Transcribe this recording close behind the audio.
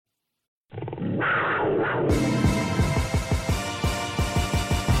You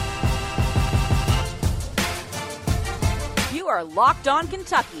are Locked On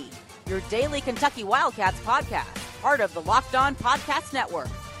Kentucky, your daily Kentucky Wildcats podcast, part of the Locked On Podcast Network,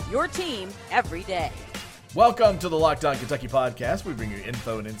 your team every day. Welcome to the Locked On Kentucky podcast. We bring you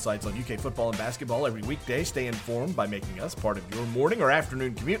info and insights on UK football and basketball every weekday. Stay informed by making us part of your morning or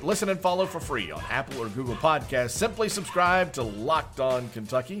afternoon commute. Listen and follow for free on Apple or Google Podcasts. Simply subscribe to Locked On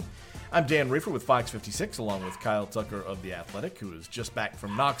Kentucky. I'm Dan Reefer with Fox 56, along with Kyle Tucker of The Athletic, who is just back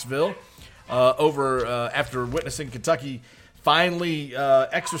from Knoxville after witnessing Kentucky finally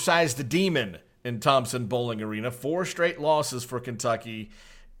exercise the demon in Thompson Bowling Arena. 4 straight losses for Kentucky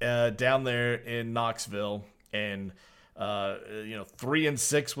down there in Knoxville, and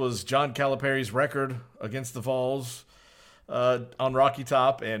 3-6 was John Calipari's record against the Vols on Rocky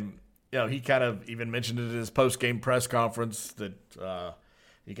Top, and he kind of even mentioned it at his post-game press conference that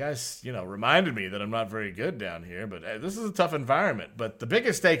you guys reminded me that I'm not very good down here, but this is a tough environment. But the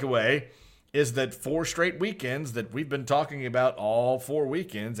biggest takeaway is that 4 straight weekends that we've been talking about, all 4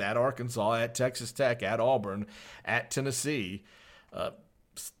 weekends at Arkansas, at Texas Tech, at Auburn, at Tennessee,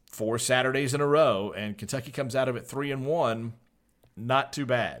 4 Saturdays in a row, and Kentucky comes out of it 3-1. Not too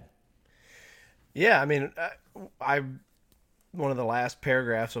bad. Yeah, I mean, one of the last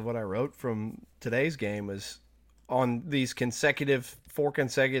paragraphs of what I wrote from today's game was on these 4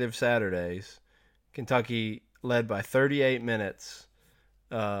 consecutive Saturdays, Kentucky led by 38 minutes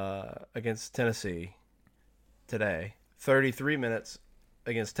against Tennessee today, 33 minutes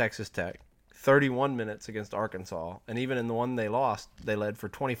against Texas Tech, 31 minutes against Arkansas, and even in the one they lost, they led for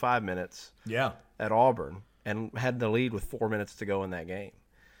 25 minutes at Auburn and had the lead with 4 minutes to go in that game.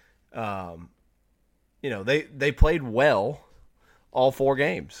 They played well all 4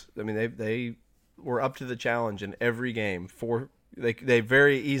 games. I mean, they were up to the challenge in every game. They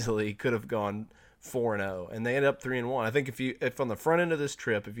very easily could have gone 4-0, and they ended up 3-1. I think if on the front end of this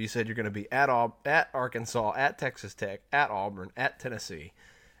trip, if you said you're going to be at Arkansas, at Texas Tech, at Auburn, at Tennessee,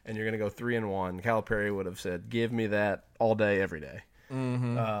 and you're going to go 3-1, Calipari would have said, "Give me that all day, every day."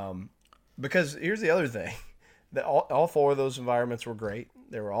 Mm-hmm. Because here's the other thing: that all 4 of those environments were great.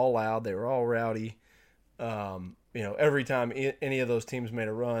 They were all loud. They were all rowdy. Every time any of those teams made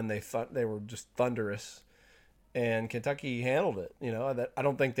a run, they were just thunderous. And Kentucky handled it. I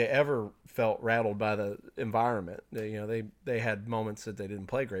don't think they ever felt rattled by the environment. They had moments that they didn't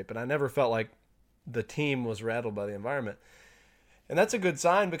play great, but I never felt like the team was rattled by the environment. And that's a good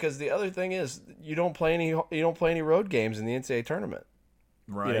sign, because the other thing is you don't play any road games in the NCAA tournament.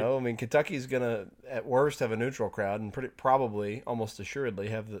 Right. Kentucky's gonna at worst have a neutral crowd, and probably almost assuredly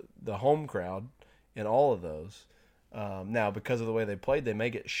have the home crowd in all of those. Now, because of the way they played, they may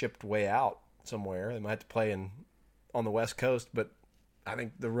get shipped way out somewhere. They might have to play on the West Coast, but I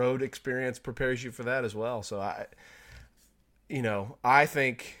think the road experience prepares you for that as well. So I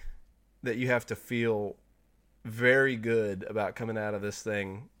think that you have to feel very good about coming out of this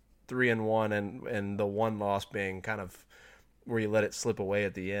thing 3-1, and the one loss being kind of where you let it slip away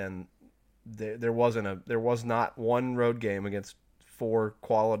at the end. There was not one road game against 4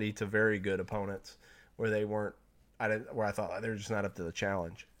 quality to very good opponents where I thought they were just not up to the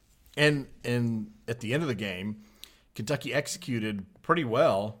challenge. And at the end of the game, Kentucky executed pretty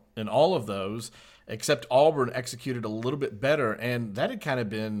well in all of those, except Auburn executed a little bit better, and that had kind of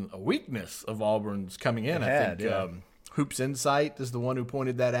been a weakness of Auburn's coming in. Hoops Insight is the one who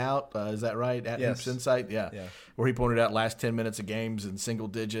pointed that out. Is that right? Yes. Hoops Insight? Yeah. Where he pointed out last 10 minutes of games in single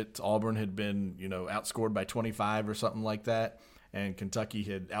digits, Auburn had been outscored by 25 or something like that, and Kentucky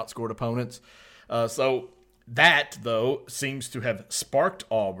had outscored opponents. So that, though, seems to have sparked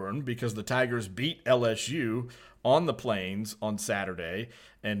Auburn, because the Tigers beat LSU on the Plains on Saturday.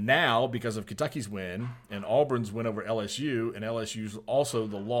 And now, because of Kentucky's win and Auburn's win over LSU, and LSU's also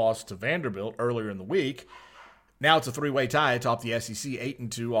the loss to Vanderbilt earlier in the week, now it's a 3-way tie atop the SEC,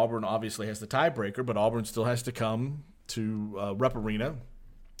 8-2. Auburn obviously has the tiebreaker, but Auburn still has to come to Rupp Arena,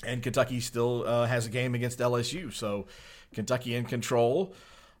 and Kentucky still has a game against LSU. So Kentucky in control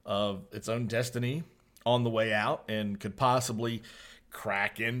of its own destiny on the way out, and could possibly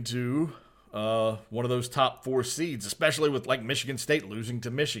crack into one of those top 4 seeds, especially with Michigan State losing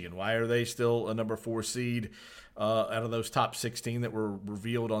to Michigan. Why are they still a number 4 seed out of those top 16 that were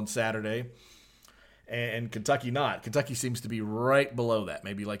revealed on Saturday? And Kentucky not. Kentucky seems to be right below that,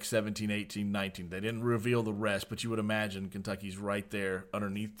 maybe 17, 18, 19. They didn't reveal the rest, but you would imagine Kentucky's right there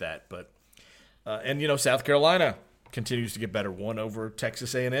underneath that. But South Carolina continues to get better. Won over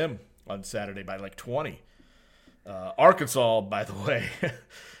Texas A&M on Saturday by 20. Arkansas, by the way,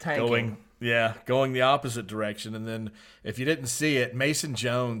 going the opposite direction. And then if you didn't see it, Mason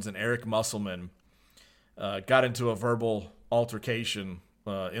Jones and Eric Musselman got into a verbal altercation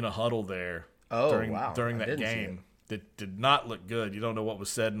in a huddle there during that game. That did not look good. You don't know what was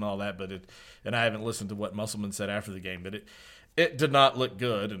said and all that, and I haven't listened to what Musselman said after the game, but it did not look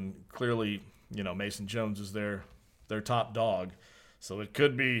good, and clearly, Mason Jones is their top dog, so it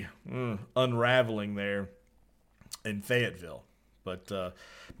could be unraveling there in Fayetteville. But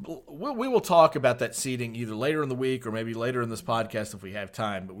we will talk about that seeding either later in the week or maybe later in this podcast if we have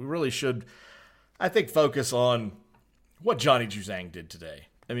time. But we really should, I think, focus on what Johnny Juzang did today.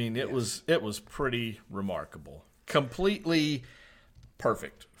 I mean, it was pretty remarkable. Completely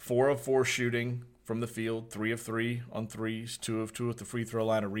perfect. 4 of 4 shooting from the field, 3 of 3 on threes, 2 of 2 at the free throw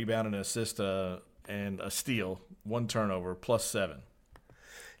line, a rebound, an assist, and a steal, 1 turnover, +7.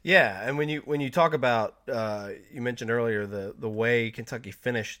 Yeah, and when you talk about you mentioned earlier the way Kentucky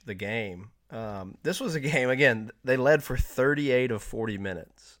finished the game, this was a game, again, they led for 38 of 40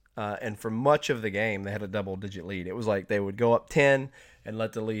 minutes, and for much of the game they had a double-digit lead. It was like they would go up 10 and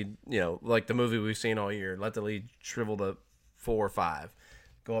let the lead, like the movie we've seen all year, let the lead shrivel to 4 or 5.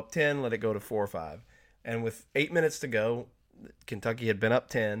 Go up 10, let it go to 4 or 5. And with 8 minutes to go, Kentucky had been up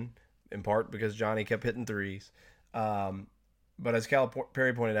 10, in part because Johnny kept hitting threes. But as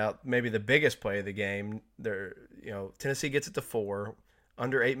Calipari pointed out, maybe the biggest play of the game, Tennessee gets it to 4.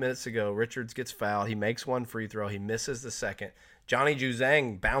 Under 8 minutes to go, Richards gets fouled. He makes 1 free throw. He misses the second. Johnny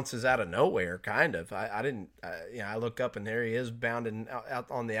Juzang bounces out of nowhere, kind of. I look up, and there he is, bounding out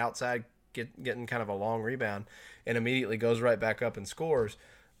on the outside, getting kind of a long rebound, and immediately goes right back up and scores.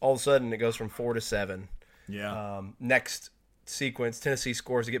 All of a sudden, it goes from 4 to 7. Yeah. Next sequence, Tennessee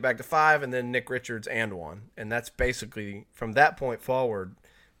scores to get back to 5, and then Nick Richards and 1. And that's basically, from that point forward,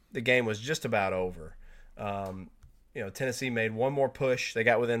 the game was just about over. Tennessee made one more push. They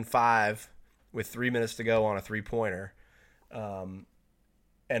got within 5 with 3 minutes to go on a three-pointer. And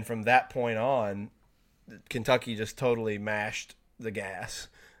from that point on, Kentucky just totally mashed the gas.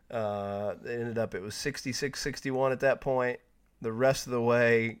 It was 66-61 at that point. The rest of the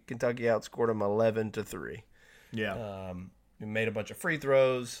way, Kentucky outscored them 11-3. Yeah. We made a bunch of free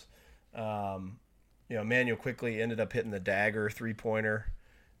throws. Emmanuel quickly ended up hitting the dagger three-pointer.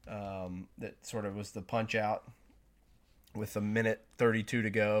 That sort of was the punch-out with 1:32 to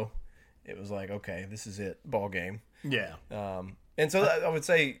go. It was like, okay, this is it, ball game. Yeah. And so I would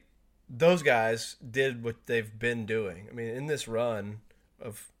say those guys did what they've been doing. I mean, in this run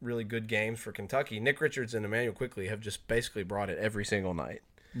of really good games for Kentucky, Nick Richards and Emmanuel Quickley have just basically brought it every single night.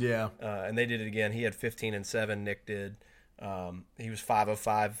 Yeah. And they did it again. He had 15 and 7, Nick did. He was 5 of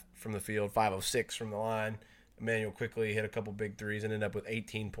 5 from the field, 5 of 6 from the line. Emmanuel Quickley hit a couple big threes and ended up with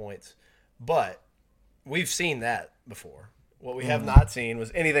 18 points. But we've seen that before. What we have not seen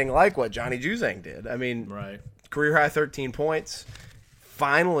was anything like what Johnny Juzang did. I mean, right. Career high 13 points.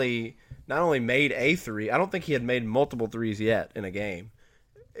 Finally, not only made a 3, I don't think he had made multiple threes yet in a game.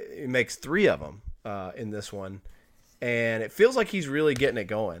 He makes 3 of them in this one. And it feels like he's really getting it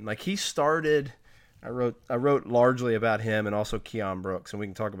going. Like he started, I wrote largely about him and also Keon Brooks, and we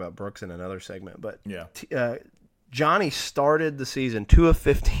can talk about Brooks in another segment. But yeah, Johnny started the season 2 of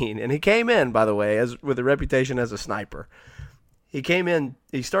 15, and he came in, by the way, with a reputation as a sniper. He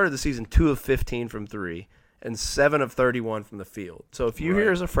started the season 2 of 15 from 3 and 7 of 31 from the field. So if you're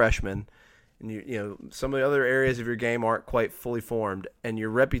here as a freshman, and some of the other areas of your game aren't quite fully formed, and your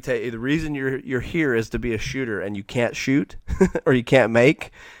reputation, the reason you're here is to be a shooter, and you can't shoot or you can't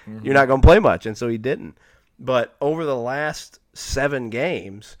make, you're not going to play much. And so he didn't. But over the last 7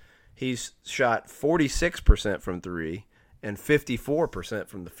 games, he's shot 46% from 3 and 54%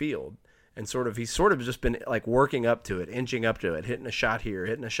 from the field. And he's sort of just been like working up to it, inching up to it, hitting a shot here,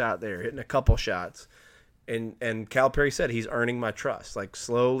 hitting a shot there, hitting a couple shots. And Calipari said he's earning my trust, like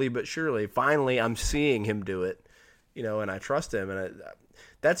slowly but surely. Finally, I'm seeing him do it, and I trust him. And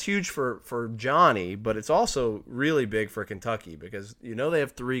that's huge for Johnny, but it's also really big for Kentucky because they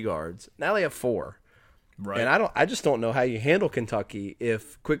have 3 guards. Now they have 4. Right. And I just don't know how you handle Kentucky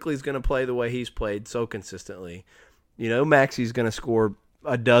if Quickley's going to play the way he's played so consistently. Maxey's going to score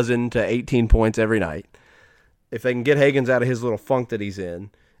 12 to 18 points every night. If they can get Higgins out of his little funk that he's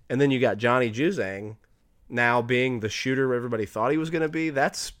in, and then you got Johnny Juzang now being the shooter everybody thought he was going to be,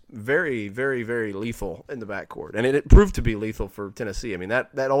 that's very, very, very lethal in the backcourt. And it proved to be lethal for Tennessee. I mean,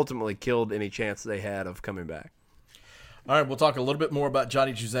 that ultimately killed any chance they had of coming back. All right, we'll talk a little bit more about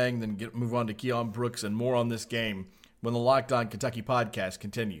Johnny Juzang, then move on to Keon Brooks and more on this game when the Locked On Kentucky podcast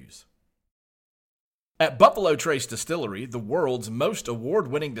continues. At Buffalo Trace Distillery, the world's most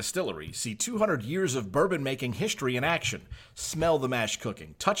award-winning distillery, see 200 years of bourbon-making history in action. Smell the mash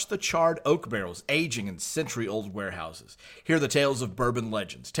cooking. Touch the charred oak barrels aging in century-old warehouses. Hear the tales of bourbon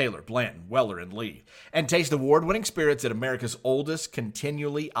legends, Taylor, Blanton, Weller, and Lee. And taste award-winning spirits at America's oldest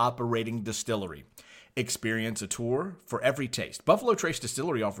continually operating distillery. Experience a tour for every taste. Buffalo Trace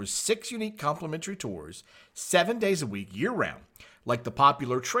Distillery offers 6 unique complimentary tours, 7 days a week, year-round, like the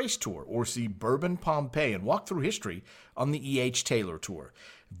popular Trace Tour, or see Bourbon Pompeii and walk through history on the E.H. Taylor Tour.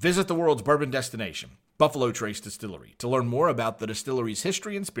 Visit the world's bourbon destination, Buffalo Trace Distillery. To learn more about the distillery's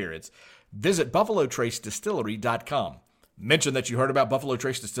history and spirits, visit buffalotracedistillery.com. Mention that you heard about Buffalo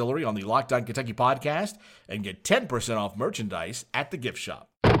Trace Distillery on the Locked On Kentucky podcast and get 10% off merchandise at the gift shop.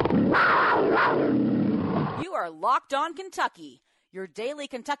 You are Locked On Kentucky, your daily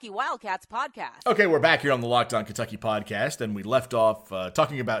Kentucky Wildcats podcast. Okay, we're back here on the Locked On Kentucky podcast, and we left off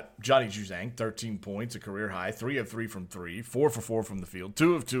talking about Johnny Juzang, 13 points, a career high, 3 of 3 from 3, 4 for 4 from the field,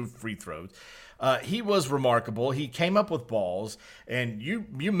 2 of 2 free throws. He was remarkable. He came up with balls, and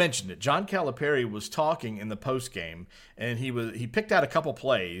you mentioned it. John Calipari was talking in the postgame, and he picked out a couple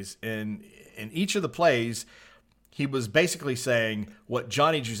plays, and in each of the plays, he was basically saying what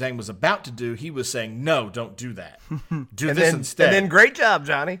Johnny Juzang was about to do. He was saying, no, don't do that. Do this instead. And then great job,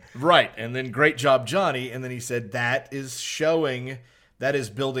 Johnny. Right. And then great job, Johnny. And then he said, that is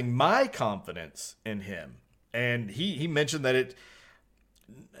building my confidence in him. And he mentioned that it,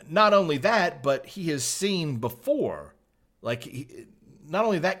 not only that, but he has seen before, not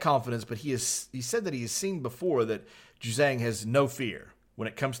only that confidence, but he said that he has seen before that Juzang has no fear. When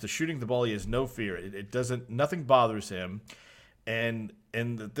it comes to shooting the ball, he has no fear. Nothing bothers him. And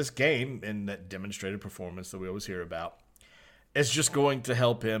this game, and that demonstrated performance that we always hear about, is just going to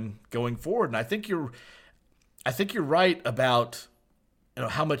help him going forward. And I think you're right about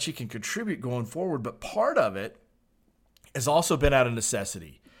how much he can contribute going forward. But part of it has also been out of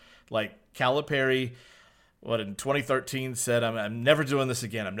necessity. Like Calipari, in 2013 said, I'm never doing this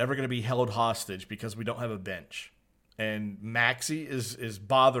again. I'm never going to be held hostage because we don't have a bench. And Maxey is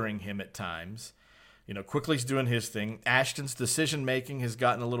bothering him at times. Quickly's doing his thing. Ashton's decision-making has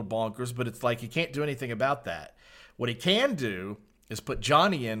gotten a little bonkers, but it's like he can't do anything about that. What he can do is put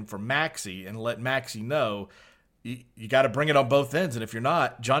Johnny in for Maxey and let Maxey know you got to bring it on both ends, and if you're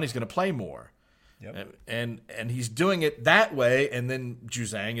not, Johnny's going to play more. Yep. And he's doing it that way, and then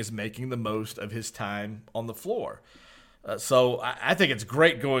Juzang is making the most of his time on the floor. So I think it's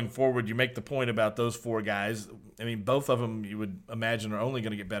great going forward. You make the point about those 4 guys. Both of them you would imagine are only going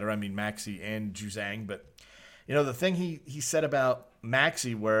to get better. Maxey and Juzang. But, the thing he said about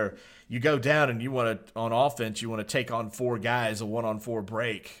Maxey, where you go down and on offense, you want to take on 4 guys, a 1-on-4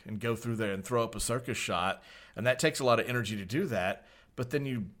 break, and go through there and throw up a circus shot. And that takes a lot of energy to do that. But then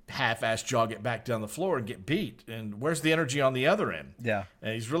you half-ass jog it back down the floor and get beat. And where's the energy on the other end? Yeah.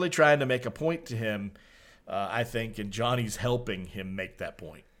 And he's really trying to make a point to him, I think, and Johnny's helping him make that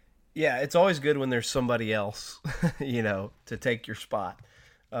point. Yeah, it's always good when there's somebody else, to take your spot.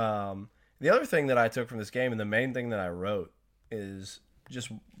 The other thing that I took from this game, and the main thing that I wrote, is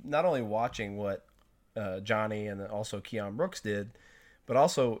just not only watching what Johnny and also Keon Brooks did, but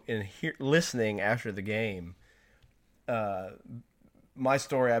also listening after the game. My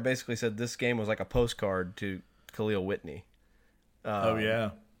story, I basically said this game was like a postcard to Khalil Whitney.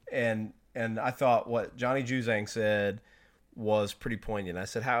 And I thought what Johnny Juzang said was pretty poignant. I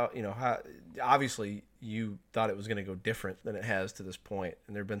said, how obviously you thought it was going to go different than it has to this point,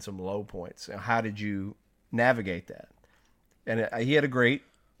 and there have been some low points. How did you navigate that? And he had a great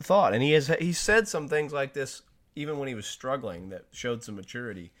thought, and he said some things like this even when he was struggling that showed some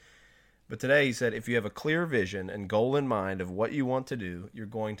maturity. But today he said, if you have a clear vision and goal in mind of what you want to do, you're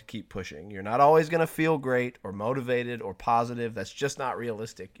going to keep pushing. You're not always going to feel great or motivated or positive. That's just not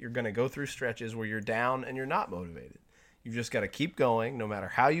realistic. You're going to go through stretches where you're down and you're not motivated. You've just got to keep going no matter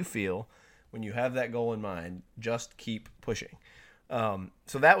how you feel. When you have that goal in mind, just keep pushing. So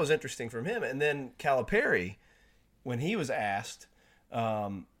that was interesting from him. And then Calipari, when he was asked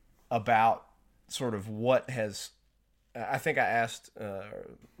about sort of what has – I think I asked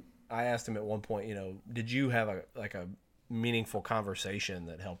him at one point, did you have a meaningful conversation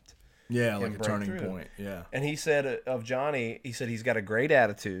that helped? Yeah, like a turning point. Yeah. And he said of Johnny, he's got a great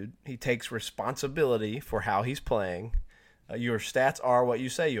attitude. He takes responsibility for how he's playing. Your stats are what you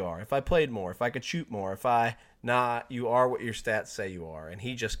say you are. If I played more, if I could shoot more, you are what your stats say you are. And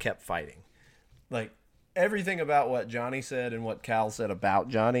he just kept fighting. Like everything about what Johnny said and what Cal said about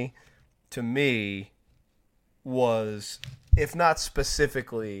Johnny, to me, was, if not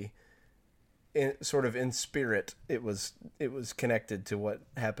specifically, in spirit, it was connected to what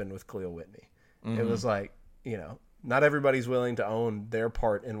happened with Khalil Whitney. It was like, not everybody's willing to own their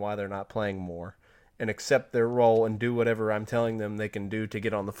part in why they're not playing more and accept their role and do whatever I'm telling them they can do to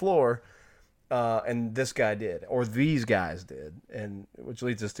get on the floor. And this guy did, or these guys did, and which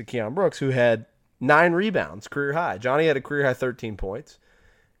leads us to Keon Brooks, who had 9 rebounds, career high. Johnny had a career high 13 points.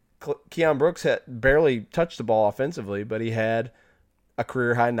 Keon Brooks had barely touched the ball offensively, but he had a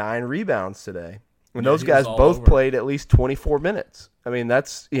career high 9 rebounds today. And those guys both played at least 24 minutes. I mean,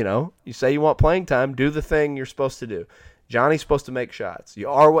 that's, you say you want playing time, do the thing you're supposed to do. Johnny's supposed to make shots. You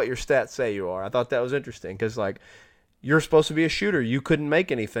are what your stats say you are. I thought that was interesting because, you're supposed to be a shooter. You couldn't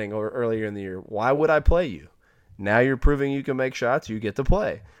make anything earlier in the year. Why would I play you? Now you're proving you can make shots. You get to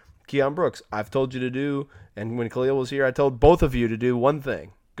play. Keon Brooks, I've told you to do, and when Khalil was here, I told both of you to do one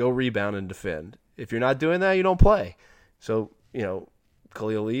thing. Go rebound and defend. If you're not doing that, you don't play. So,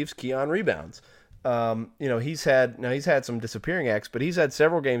 Khalil leaves, Keon rebounds. He's had some disappearing acts, but he's had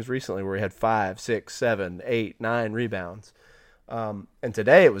several games recently where he had 5, 6, 7, 8, 9 rebounds. And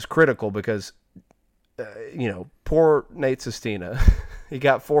today it was critical because, poor Nate Sestina, he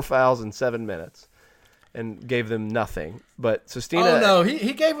got 4 fouls in 7 minutes and gave them nothing. But Sestina, oh no,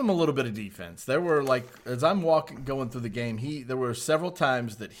 he gave him a little bit of defense. There were as I'm going through the game, there were several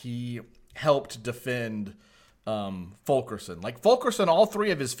times that he helped defend Fulkerson. Fulkerson, all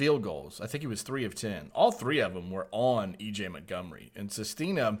 3 of his field goals, I think he was 3 of 10. All 3 of them were on E.J. Montgomery. And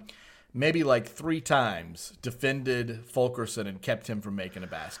Sestina, maybe 3 times, defended Fulkerson and kept him from making a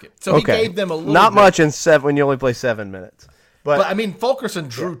basket. So he gave them a little not bit. much in 7 when you only play 7 minutes. But I mean, Fulkerson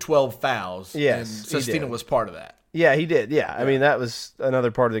drew 12 fouls, yes, and Sestina was part of that. Yeah, he did. Yeah. I mean, that was another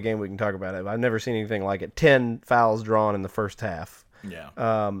part of the game we can talk about. I've never seen anything like it. 10 fouls drawn in the first half. Yeah.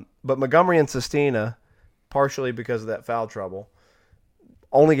 But Montgomery and Sestina, partially because of that foul trouble,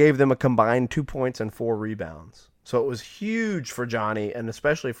 only gave them a combined 2 points and 4 rebounds. So it was huge for Johnny and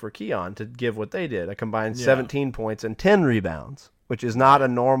especially for Keon to give what they did, a combined 17 points and 10 rebounds, which is not a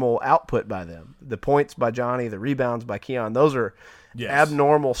normal output by them. The points by Johnny, the rebounds by Keon, those are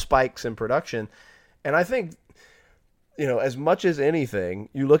abnormal spikes in production. And I think, as much as anything,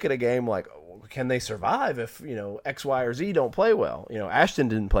 you look at a game like, can they survive if, X, Y, or Z don't play well? Ashton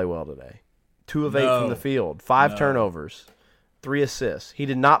didn't play well today. 2 of 8 from the field, 5 turnovers, 3 assists. He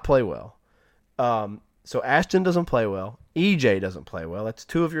did not play well. So Ashton doesn't play well. EJ doesn't play well. That's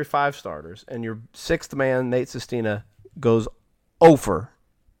 2 of your 5 starters. And your 6th man, Nate Sestina, goes over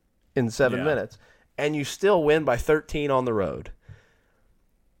in 7 minutes. And you still win by 13 on the road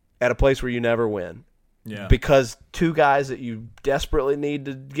at a place where you never win. Yeah. Because 2 guys that you desperately need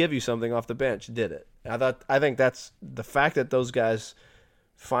to give you something off the bench did it. I think that's the fact that those guys,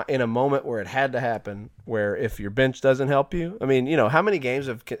 in a moment where it had to happen, where if your bench doesn't help you, I mean, how many games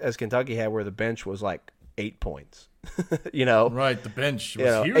has Kentucky had where the bench was 8 points? Right, the bench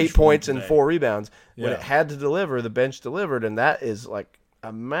was huge. 8 points and today. 4 rebounds. When it had to deliver, the bench delivered, and that is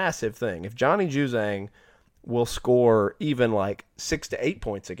a massive thing. If Johnny Juzang will score even 6 to 8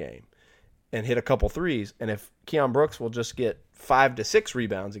 points a game and hit a couple threes, and if Keon Brooks will just get 5 to 6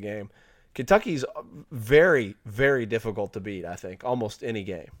 rebounds a game, Kentucky's very, very difficult to beat, I think, almost any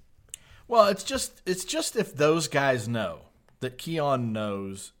game. Well, it's just if those guys know, that Keon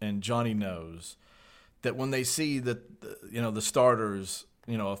knows and Johnny knows, that when they see that the starters,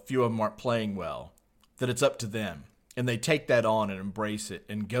 a few of them aren't playing well, that it's up to them, and they take that on and embrace it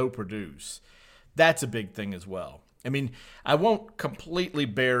and go produce. That's a big thing as well. I mean, I won't completely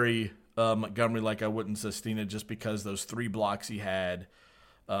bury Montgomery like I would in Sestina just because those 3 blocks he had.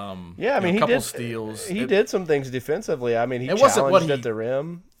 A couple steals. He did some things defensively. I mean, he challenged at the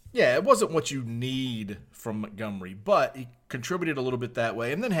rim. Yeah, it wasn't what you need from Montgomery, but he contributed a little bit that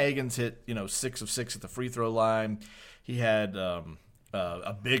way. And then Hagens hit, 6 of 6 at the free throw line. He had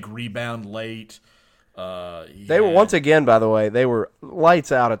a big rebound late. Once again, by the way, they were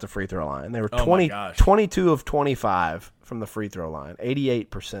lights out at the free throw line. They were 22 of 25 from the free throw line,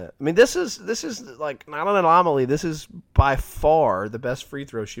 88%. I mean, this is not an anomaly. This is by far the best free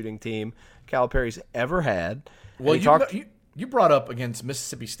throw shooting team Calipari's ever had. Well, you brought up against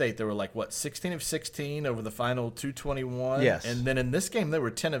Mississippi State, they were 16 of 16 over the final 221. Yes. And then in this game, they were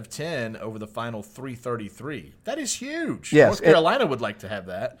 10 of 10 over the final 333. That is huge. Yes. North Carolina would like to have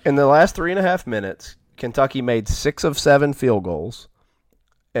that. In the last 3.5 minutes, Kentucky made 6 of 7 field goals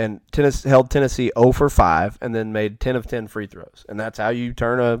and held Tennessee 0 for 5 and then made 10 of 10 free throws. And that's how you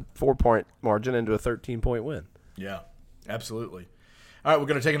turn a 4-point margin into a 13-point win. Yeah, absolutely. All right, we're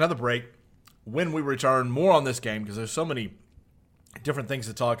going to take another break. When we return, more on this game because there's so many different things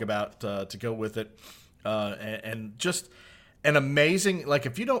to talk about to go with it. And just an amazing –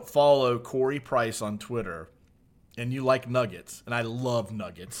 if you don't follow Corey Price on Twitter, and you like nuggets, and I love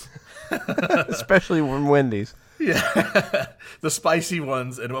nuggets. Especially from Wendy's. Yeah, the spicy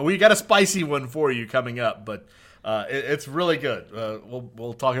ones, and we got a spicy one for you coming up, but it's really good.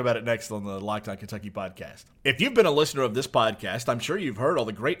 We'll talk about it next on the Locked On Kentucky podcast. If you've been a listener of this podcast, I'm sure you've heard all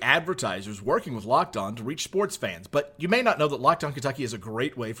the great advertisers working with Locked On to reach sports fans, but you may not know that Locked On Kentucky is a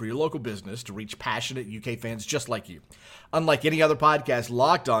great way for your local business to reach passionate UK fans just like you. Unlike any other podcast,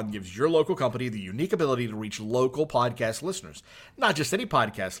 Locked On gives your local company the unique ability to reach local podcast listeners. Not just any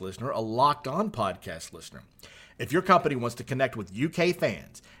podcast listener, a Locked On podcast listener. If your company wants to connect with UK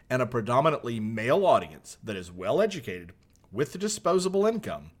fans and a predominantly male audience that is well educated with disposable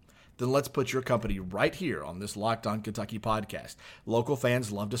income, then let's put your company right here on this Locked On Kentucky podcast. Local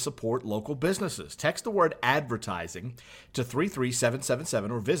fans love to support local businesses. Text the word advertising to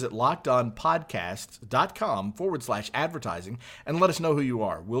 33777 or visit lockedonpodcasts.com/advertising and let us know who you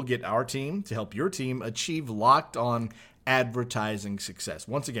are. We'll get our team to help your team achieve Locked On advertising success.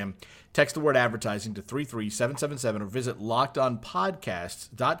 Once again, text the word advertising to 33777 or visit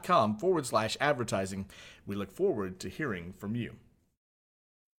lockedonpodcasts.com/advertising. We look forward to hearing from you.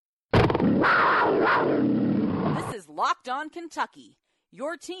 This is Locked On Kentucky,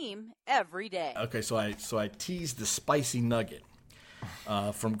 your team every day. Okay, so I teased the spicy nugget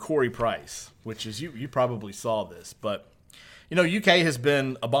from Corey Price, which is you probably saw this, but UK has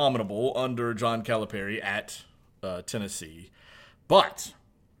been abominable under John Calipari at Tennessee, but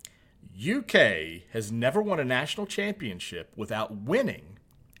UK has never won a national championship without winning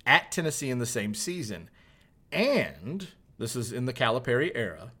at Tennessee in the same season. And this is in the Calipari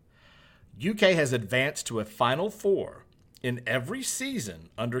era. UK has advanced to a Final Four in every season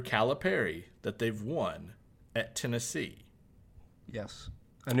under Calipari that they've won at Tennessee. Yes.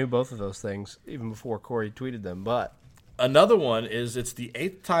 I knew both of those things even before Corey tweeted them, but another one is it's the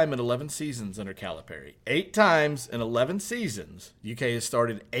 8th time in 11 seasons under Calipari. 8 times in 11 seasons, UK has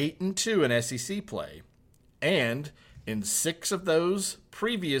started 8-2 in SEC play. And in 6 of those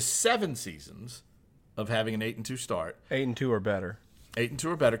previous 7 seasons of having an 8-2 start, 8-2 or better. 8-2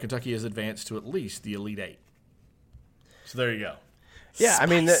 or better, Kentucky has advanced to at least the Elite 8. So there you go. Yeah, Spicy. I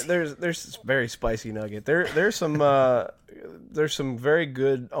mean, there's very spicy nugget. There's some very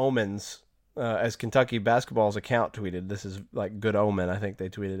good omens. As Kentucky basketball's account tweeted, this is like good omen. I think they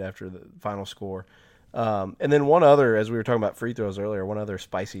tweeted after the final score. And then one other, as we were talking about free throws earlier, one other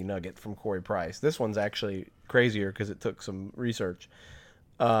spicy nugget from Corey Price. This one's actually crazier because it took some research.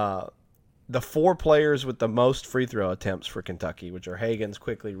 The 4 players with the most free throw attempts for Kentucky, which are Hagans,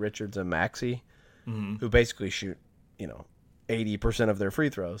 Quickly, Richards, and Maxey, who basically shoot 80% of their free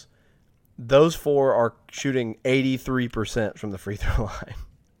throws. Those 4 are shooting 83% from the free throw line.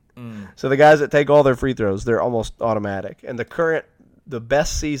 So the guys that take all their free throws, they're almost automatic. And the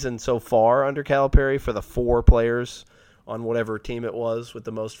best season so far under Calipari for the 4 players on whatever team it was with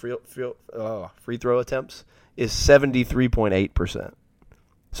the most free throw attempts is 73.8%.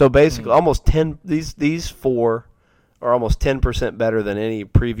 So basically, almost 10. These 4 are almost 10% better than any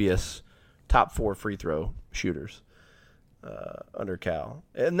previous top 4 free throw shooters under Cal,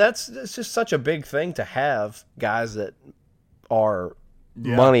 and it's just such a big thing to have guys that are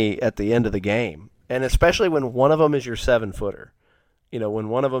money at the end of the game, and especially when one of them is your 7-footer. When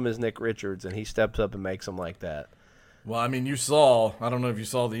one of them is Nick Richards and he steps up and makes them like that. Well, I mean, I don't know if you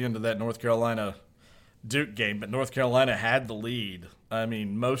saw the end of that North Carolina Duke game, but North Carolina had the lead. I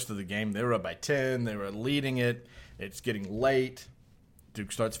mean, most of the game, they were up by 10. They were leading it. It's getting late.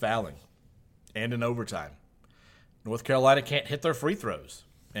 Duke starts fouling. And in overtime. North Carolina can't hit their free throws.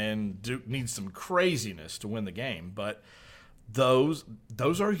 And Duke needs some craziness to win the game. But those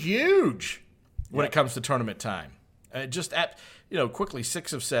are huge when it comes to tournament time. Quickly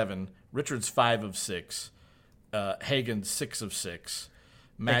 6 of 7. Richards 5 of 6. Hagan 6 of 6.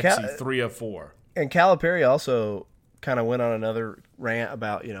 Maxey 3 of 4. And Calipari also kind of went on another rant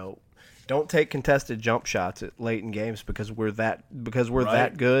about, don't take contested jump shots late in games because we're that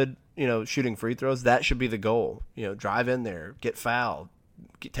good, shooting free throws. That should be the goal. Drive in there, get fouled,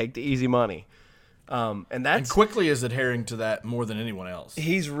 take the easy money. And Quickly is adhering to that more than anyone else.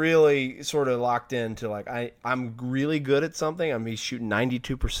 He's really sort of locked into I'm really good at something. He's shooting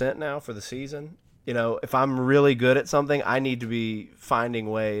 92% now for the season. If I'm really good at something, I need to be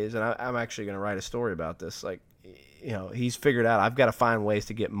finding ways, and I'm actually going to write a story about this. He's figured out I've got to find ways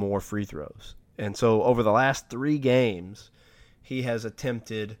to get more free throws. And so over the last 3 games, he has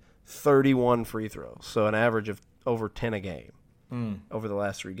attempted 31 free throws, so an average of over 10 a game over the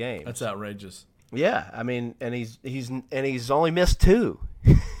last 3 games. That's outrageous. Yeah, I mean, and he's only missed 2.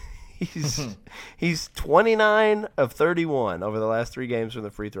 He's 29 of 31 over the last 3 games from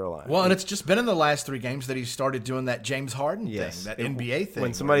the free throw line. Well, and it's just been in the last 3 games that he started doing that James Harden thing, that NBA thing.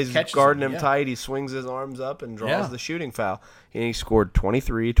 When somebody's guarding him tight, he swings his arms up and draws the shooting foul. And he scored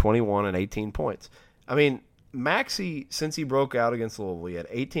 23, 21, and 18 points. I mean, Maxey, since he broke out against Louisville, he had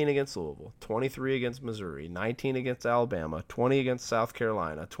 18 against Louisville, 23 against Missouri, 19 against Alabama, 20 against South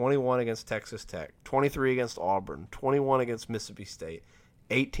Carolina, 21 against Texas Tech, 23 against Auburn, 21 against Mississippi State,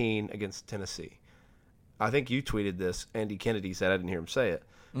 18 against Tennessee. I think you tweeted this. Andy Kennedy said, I didn't hear him say it,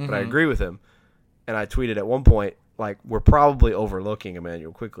 but I agree with him. And I tweeted at one point, like, we're probably overlooking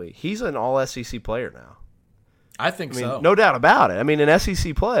Immanuel Quickley. He's an all-SEC player now. I think so. No doubt about it. I mean, in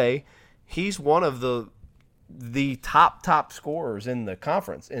SEC play, he's one of the top scorers in the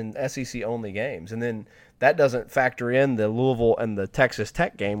conference in SEC-only games. And then that doesn't factor in the Louisville and the Texas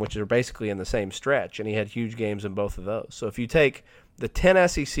Tech game, which are basically in the same stretch, and he had huge games in both of those. So if you take the 10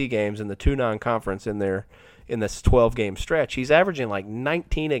 SEC games and the 2 non-conference in there in this 12-game stretch, he's averaging like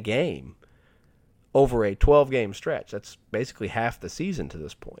 19 a game over a 12-game stretch. That's basically half the season to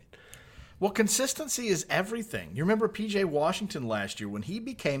this point. Well, consistency is everything. You remember P.J. Washington last year when he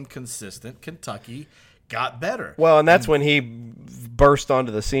became consistent, Kentucky got better. Well, and that's when he burst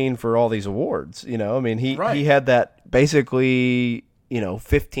onto the scene for all these awards. You know, I mean, he had that basically,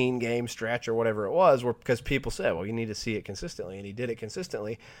 15-game stretch or whatever it was, where because people said, well, you need to see it consistently, and he did it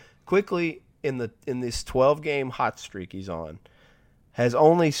consistently. Quickly in this 12-game hot streak he's on, has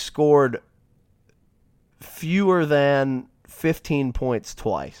only scored fewer than 15 points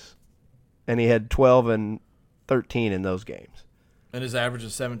twice, and he had 12 and 13 in those games. And his average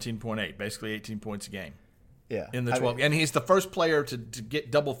is 17.8, basically 18 points a game. Yeah, in the 12, and he's the first player to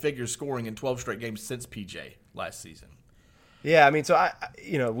get double figures scoring in 12 straight games since PJ last season. Yeah, I mean, so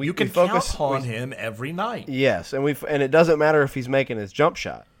we can focus on him every night. Yes, and it doesn't matter if he's making his jump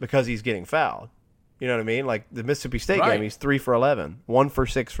shot because he's getting fouled. You know what I mean? Like the Mississippi State game, he's 3 for 11, 1 for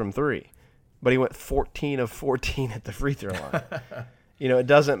 6 from 3, but he went 14 of 14 at the free throw line. It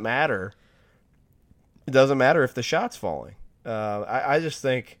doesn't matter. It doesn't matter if the shot's falling. I just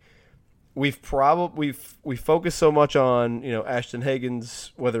think we focus so much on Ashton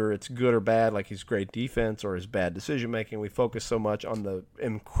Hagans, whether it's good or bad, like his great defense or his bad decision making. We focus so much on the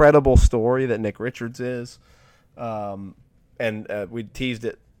incredible story that Nick Richards is, and we teased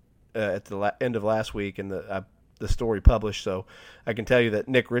it at the end of last week, and the story published. So I can tell you that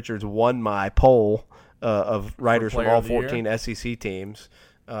Nick Richards won my poll of writers from all 14 SEC teams.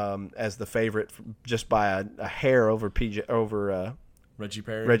 As the favorite just by a hair over Reggie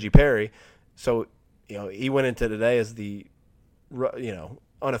Perry. So, he went into today as the,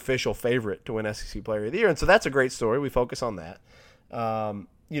 unofficial favorite to win SEC Player of the Year. And so that's a great story. We focus on that.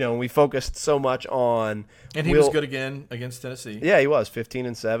 We focused so much on. And he was good again against Tennessee. Yeah, he was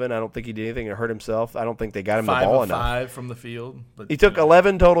 15-7. I don't think he did anything to hurt himself. I don't think they got him the ball enough. 5 of 5 from the field. But, he took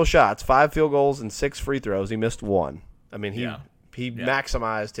 11 total shots, 5 field goals, and 6 free throws. He missed 1. I mean, he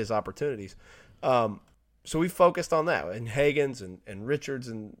maximized his opportunities. So we focused on that, and Hagans and Richards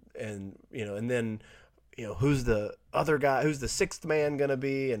and then who's the other guy, who's the sixth man going to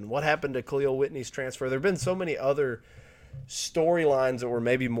be, and what happened to Khalil Whitney's transfer. There have been so many other storylines that were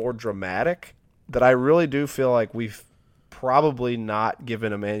maybe more dramatic that I really do feel like we've probably not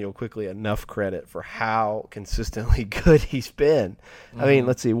given Immanuel Quickley enough credit for how consistently good he's been. I mean,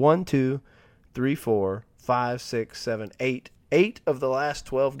 let's see, 1, 2, 3, 4, 5, 6, 7, 8. 8 of the last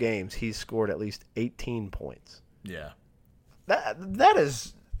 12 games, he's scored at least 18 points. Yeah. That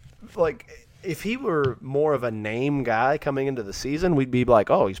is, like, if he were more of a name guy coming into the season, we'd be like,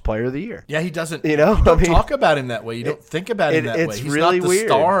 oh, he's player of the year. Yeah, he doesn't. You don't talk about him that way. You don't think about him that way. He's really not the weird.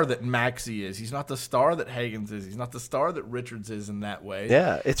 Star that Maxey is. He's not the star that Hagans is. He's not the star that Richards is in that way.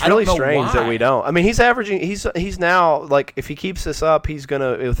 Yeah, it's really strange that we don't. I mean, he's averaging. He's now, like, if he keeps this up, he's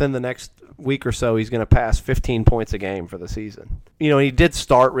gonna, within the next week or so, he's going to pass 15 points a game for the season. He did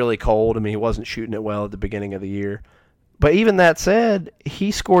start really cold. I mean, he wasn't shooting it well at the beginning of the year. But even that said, he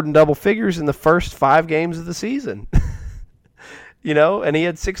scored in double figures in the first 5 games of the season. And he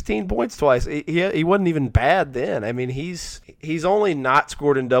had 16 points twice. He wasn't even bad then. I mean, he's only not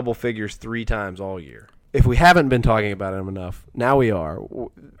scored in double figures 3 times all year. If we haven't been talking about him enough, now we are.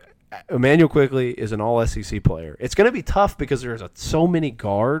 Immanuel Quickley is an all-SEC player. It's going to be tough because there's so many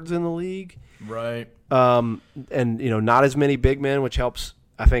guards in the league. Right. And, not as many big men, which helps,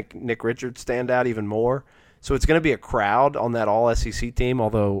 I think, Nick Richards stand out even more. So it's going to be a crowd on that all-SEC team,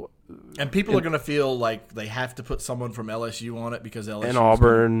 although And people are going to feel like they have to put someone from LSU on it because LSU and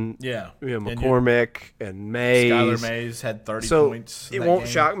Auburn, McCormick and Mays. Skylar Mays had 30 points. It won't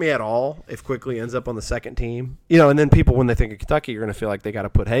shock me at all if Quickly ends up on the second team. And then people, when they think of Kentucky, are going to feel like they got to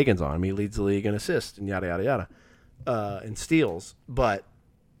put Hagens on him. He leads the league in assists and yada yada yada, and steals. But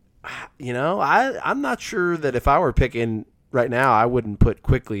I'm not sure that if I were picking right now, I wouldn't put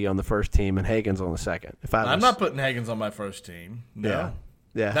Quickly on the first team and Hagens on the second. I'm not putting Hagens on my first team. No.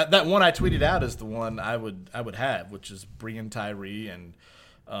 Yeah. That one I tweeted out is the one I would have, which is Breein Tyree and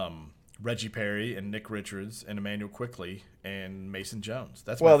Reggie Perry and Nick Richards and Emmanuel Quickly and Mason Jones.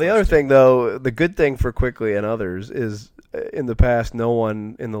 That's the other thing, though, the good thing for Quickly and others is in the past, no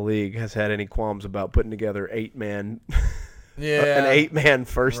one in the league has had any qualms about putting together an 8-man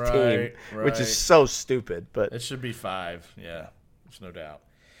first team, which is so stupid. But it should be 5. Yeah, there's no doubt.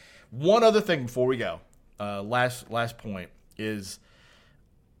 One other thing before we go, last point is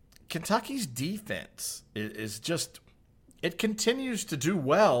Kentucky's defense is just it continues to do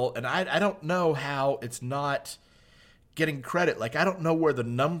well, and I don't know how it's not getting credit. Like, I don't know where the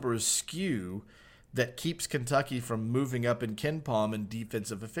numbers skew that keeps Kentucky from moving up in KenPom in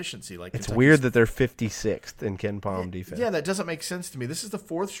defensive efficiency. Like, it's weird that they're 56th in KenPom defense. Yeah, that doesn't make sense to me. This is the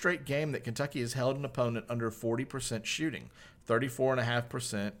 4th straight game that Kentucky has held an opponent under 40% shooting,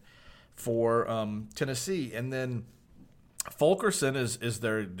 34.5% for Tennessee, and then Fulkerson is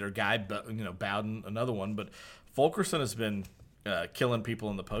their guy. Bowden another one, but Fulkerson has been killing people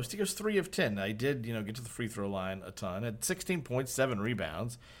in the post. He goes 3 of 10. Now, he did get to the free throw line a ton. Had 16.7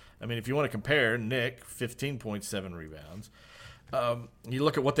 rebounds. I mean, if you want to compare, Nick, 15.7 rebounds. You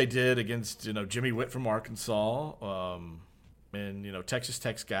look at what they did against, Jimmy Witt from Arkansas, and, Texas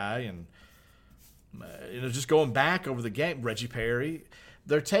Tech's guy, and, just going back over the game, Reggie Perry.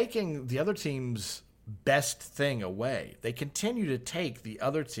 They're taking the other team's best thing away. They continue to take the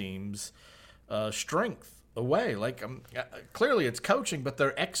other team's strength away. Like, clearly it's coaching, but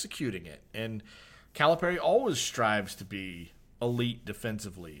they're executing it. And Calipari always strives to be elite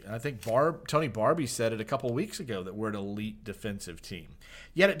defensively. And I think Tony Barbie said it a couple weeks ago that we're an elite defensive team.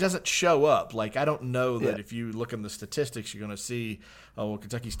 Yet it doesn't show up. Like, I don't know that if you look in the statistics, you're going to see,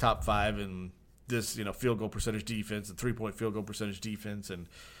 Kentucky's top 5 in this, field goal percentage defense and 3-point field goal percentage defense and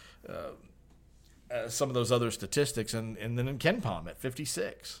some of those other statistics. And then in KenPom at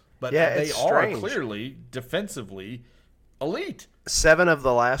 56. But they are clearly defensively elite. 7 of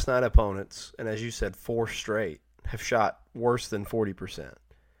the last 9 opponents, and as you said, 4 straight, have shot worse than 40%.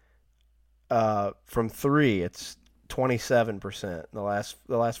 From 3, it's 27% in the last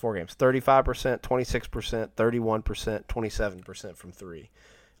 4 games. 35%, 26%, 31%, 27% from 3.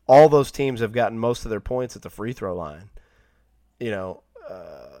 All those teams have gotten most of their points at the free throw line.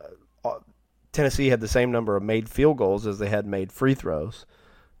 Tennessee had the same number of made field goals as they had made free throws.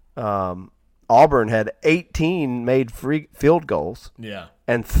 Auburn had 18 made free field goals,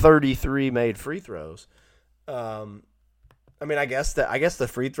 and 33 made free throws. I guess the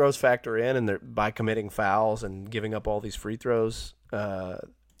free throws factor in, and by committing fouls and giving up all these free throws,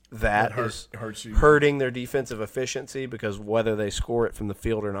 that is hurting their defensive efficiency because whether they score it from the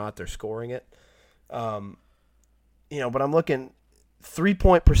field or not, they're scoring it. But I'm looking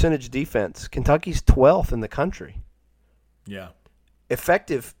 3-point percentage defense. Kentucky's 12th in the country. Yeah.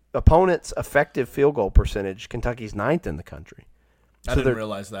 Opponents' effective field goal percentage, Kentucky's 9th in the country. I didn't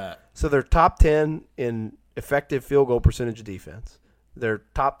realize that. So they're top 10 in effective field goal percentage defense. They're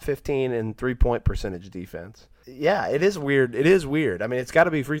top 15 in 3-point percentage defense. Yeah, it is weird. It is weird. I mean, it's got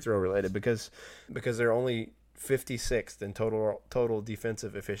to be free throw related because they're only 56th in total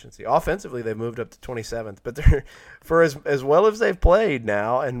defensive efficiency. Offensively, they've moved up to 27th, but they're for as well as they've played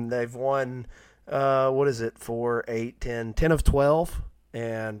now, and they've won 4, 8, 10 of 12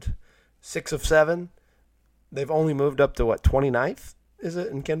 and 6 of 7. They've only moved up to 29th, is it,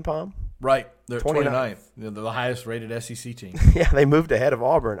 in KenPom? Right. They're 29th. They're the highest rated SEC team. Yeah, they moved ahead of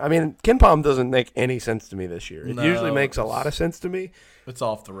Auburn. I mean, KenPom doesn't make any sense to me this year. It usually makes a lot of sense to me. It's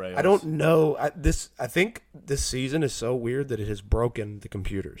off the rails. I don't know. I think this season is so weird that it has broken the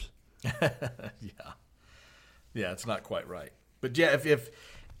computers. Yeah, it's not quite right. But yeah,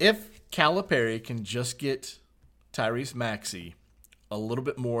 if Calipari can just get Tyrese Maxey a little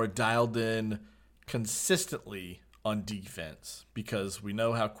bit more dialed in consistently on defense, because we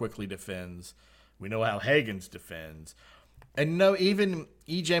know how Quickly defends, we know how Hagens defends, and even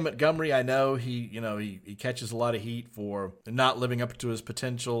EJ Montgomery, I know he catches a lot of heat for not living up to his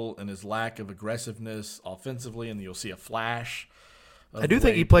potential and his lack of aggressiveness offensively, and you'll see a flash. I do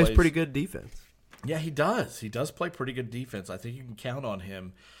think he plays pretty good defense. Yeah, he does. He does play pretty good defense. I think you can count on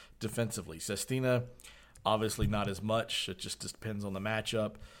him defensively. Sestina, obviously not as much. It just depends on the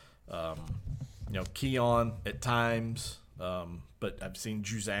matchup. Keon at times, but I've seen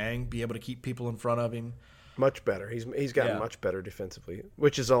Juzang be able to keep people in front of him. Much better. He's gotten much better defensively,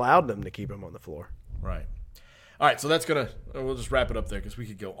 which has allowed them to keep him on the floor. Right. All right, so we'll just wrap it up there because we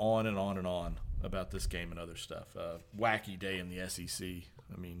could go on and on and on about this game and other stuff. Wacky day in the SEC.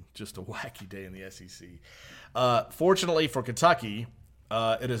 I mean, just a wacky day in the SEC. Fortunately for Kentucky,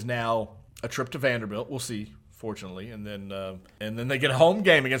 it is now a trip to Vanderbilt. We'll see, fortunately. And then they get a home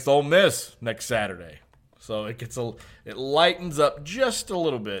game against Ole Miss next Saturday. So it lightens up just a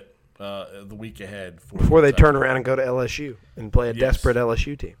little bit the week ahead. Before they turn around and go to LSU and play a desperate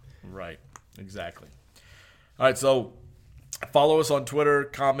LSU team. Right, exactly. All right, so follow us on Twitter,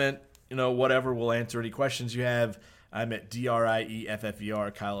 comment, whatever. We'll answer any questions you have. I'm at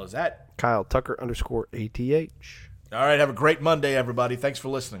DRIEFFER. Kyle is at Kyle Tucker _ATH. All right, have a great Monday, everybody. Thanks for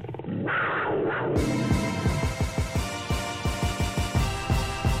listening.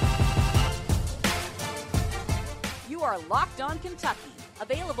 You are Locked On Kentucky.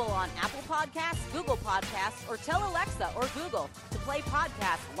 Available on Apple Podcasts, Google Podcasts, or tell Alexa or Google to play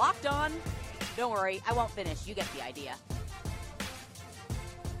podcast Locked On. Don't worry, I won't finish. You get the idea.